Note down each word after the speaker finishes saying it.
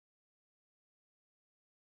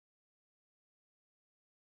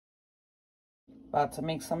About to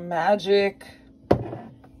make some magic.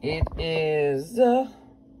 It is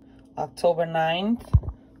October 9th,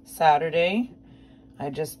 Saturday. I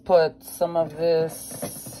just put some of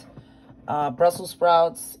this Brussels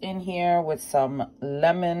sprouts in here with some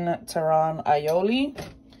lemon Tehran aioli.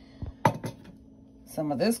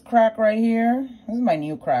 Some of this crack right here. This is my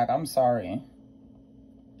new crack, I'm sorry.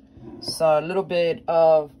 So a little bit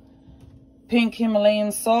of pink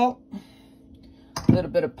Himalayan salt, a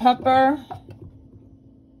little bit of pepper,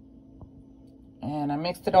 and I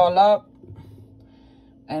mixed it all up.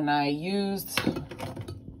 And I used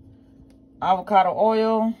avocado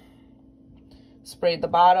oil, sprayed the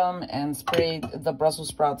bottom and sprayed the Brussels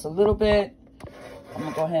sprouts a little bit. I'm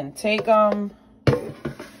gonna go ahead and take them,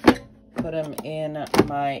 put them in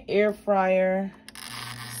my air fryer,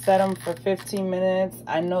 set them for 15 minutes.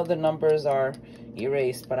 I know the numbers are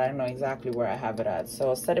erased, but I know exactly where I have it at.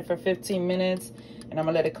 So set it for 15 minutes and I'm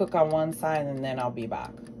gonna let it cook on one side and then I'll be back.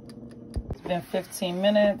 It's been 15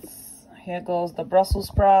 minutes. Here goes the Brussels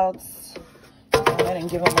sprouts. Go ahead and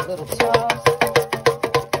give them a little toss.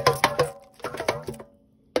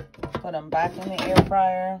 Put them back in the air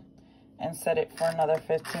fryer and set it for another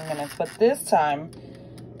 15 minutes. But this time,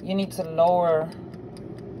 you need to lower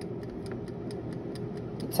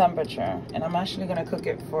the temperature. And I'm actually gonna cook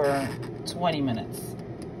it for 20 minutes.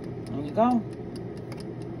 There you go.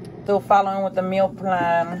 Still following with the meal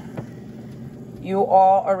plan. You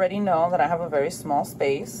all already know that I have a very small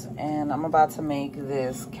space, and I'm about to make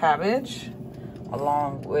this cabbage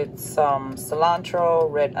along with some cilantro,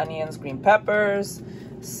 red onions, green peppers,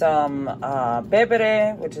 some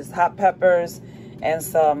bebere, which is hot peppers, and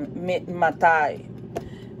some matai.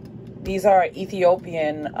 These are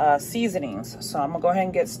Ethiopian seasonings. So I'm gonna go ahead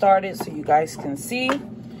and get started so you guys can see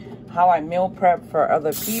how I meal prep for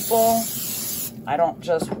other people. I don't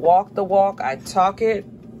just walk the walk, I talk it.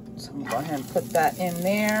 So I'm gonna go ahead and put that in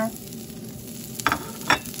there.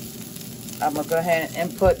 I'm gonna go ahead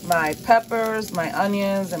and put my peppers, my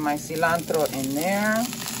onions, and my cilantro in there.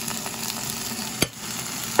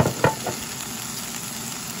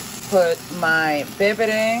 Put my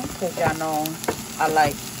bebere, because y'all know I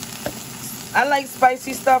like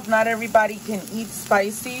spicy stuff. Not everybody can eat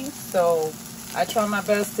spicy, so I try my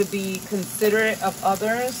best to be considerate of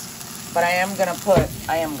others. But I am gonna put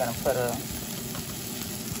a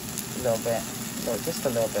little bit, just a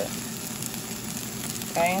little bit,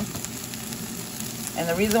 okay? And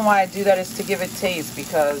the reason why I do that is to give it taste,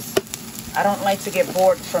 because I don't like to get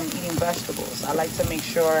bored from eating vegetables. I like to make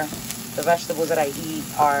sure the vegetables that I eat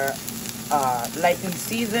are lightly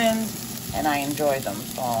seasoned and I enjoy them.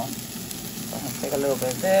 So I'm gonna take a little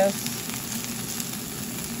bit of this.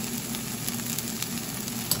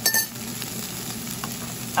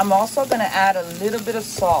 I'm also gonna add a little bit of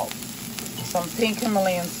salt. Some pink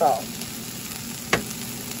Himalayan salt.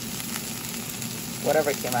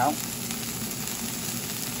 Whatever came out.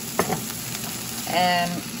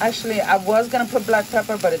 And actually, I was going to put black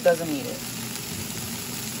pepper, but it doesn't need it.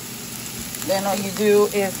 Then all you do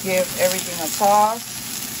is give everything a toss.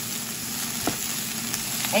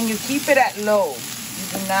 And you keep it at low. You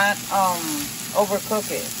do not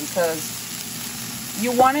overcook it, because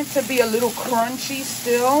you want it to be a little crunchy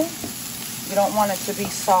still. You don't want it to be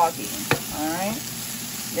soggy. Alright,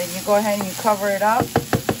 then you go ahead and you cover it up.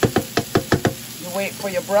 You wait for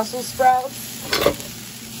your Brussels sprouts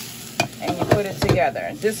and you put it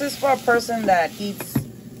together. This is for a person that eats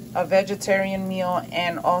a vegetarian meal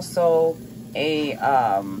and also a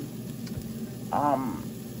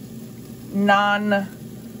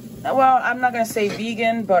well, I'm not gonna say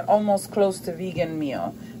vegan, but almost close to vegan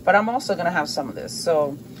meal. But I'm also gonna have some of this.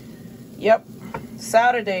 So yep,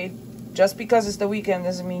 Saturday. Just because it's the weekend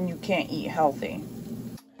doesn't mean you can't eat healthy.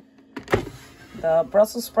 The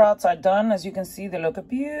Brussels sprouts are done. As you can see, they look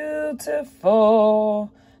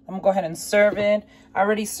beautiful. I'm gonna go ahead and serve it. I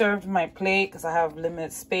already served my plate because I have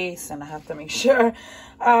limited space and I have to make sure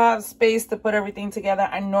I have space to put everything together.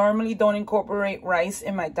 I normally don't incorporate rice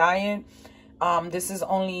in my diet. This is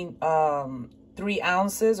only 3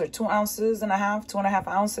 ounces or 2.5 ounces, 2.5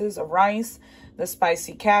 ounces of rice, the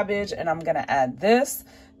spicy cabbage, and I'm gonna add this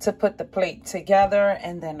to put the plate together,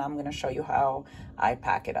 and then I'm gonna show you how I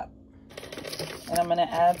pack it up. And I'm gonna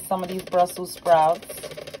add some of these Brussels sprouts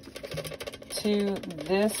to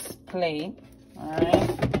this plate, all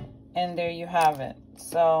right? And there you have it.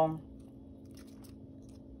 So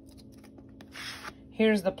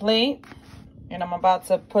here's the plate, and I'm about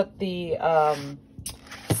to put the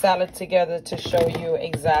salad together to show you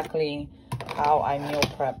exactly how I meal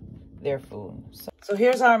prep their food. So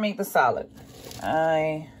here's how I make the salad.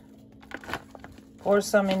 I pour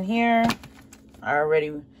some in here. I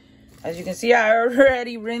already As you can see, I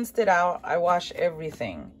already rinsed it out. I wash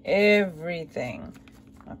everything,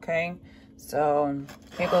 okay? So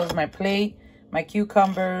here goes my plate, my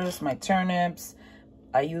cucumbers, my turnips.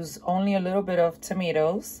 I use only a little bit of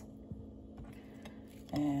tomatoes.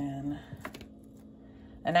 And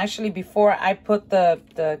actually, before I put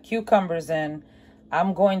the cucumbers in,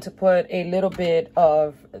 I'm going to put a little bit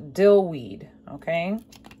of dill weed, okay?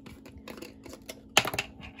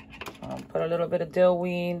 I'll put a little bit of dill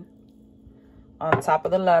weed on top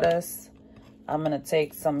of the lettuce. I'm gonna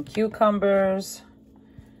take some cucumbers,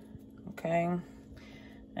 okay?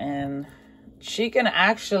 And she can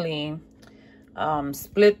actually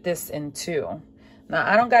split this in two. Now,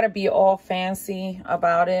 I don't gotta be all fancy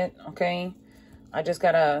about it, okay? I just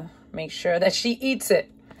gotta make sure that she eats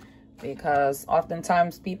it, because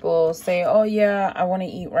oftentimes people say, oh yeah, I wanna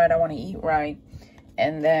eat right,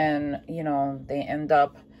 and then, you know, they end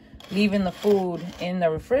up leaving the food in the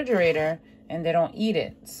refrigerator and they don't eat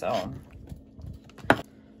it. So,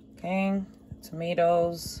 okay,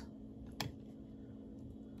 tomatoes,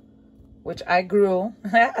 which I grew,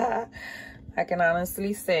 I can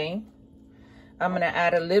honestly say. I'm gonna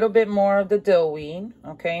add a little bit more of the dill weed,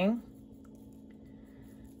 okay?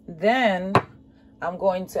 Then I'm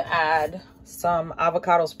going to add some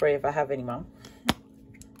avocado spray if I have any more.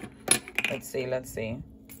 Let's see.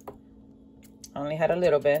 I only had a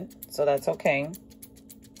little bit, so that's okay.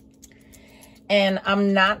 And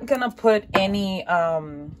I'm not gonna put any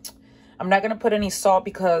salt,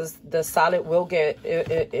 because the salad will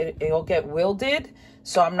it'll get wilted.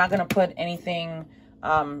 So I'm not gonna put anything.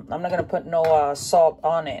 I'm not gonna put no salt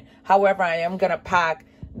on it. However, I am gonna pack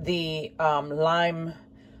the lime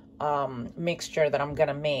mixture that I'm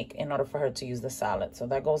gonna make in order for her to use the salad. So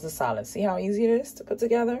there goes the salad. See how easy it is to put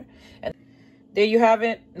together? And there you have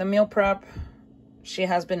it, the meal prep. She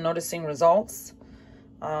has been noticing results.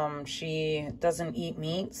 She doesn't eat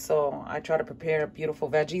meat, so I try to prepare beautiful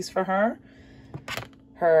veggies for her.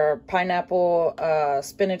 Her pineapple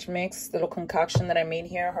spinach mix, little concoction that I made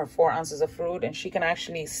here, her 4 ounces of fruit, and she can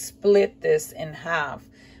actually split this in half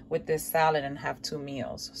with this salad and have 2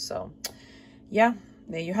 meals. So yeah,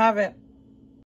 there you have it.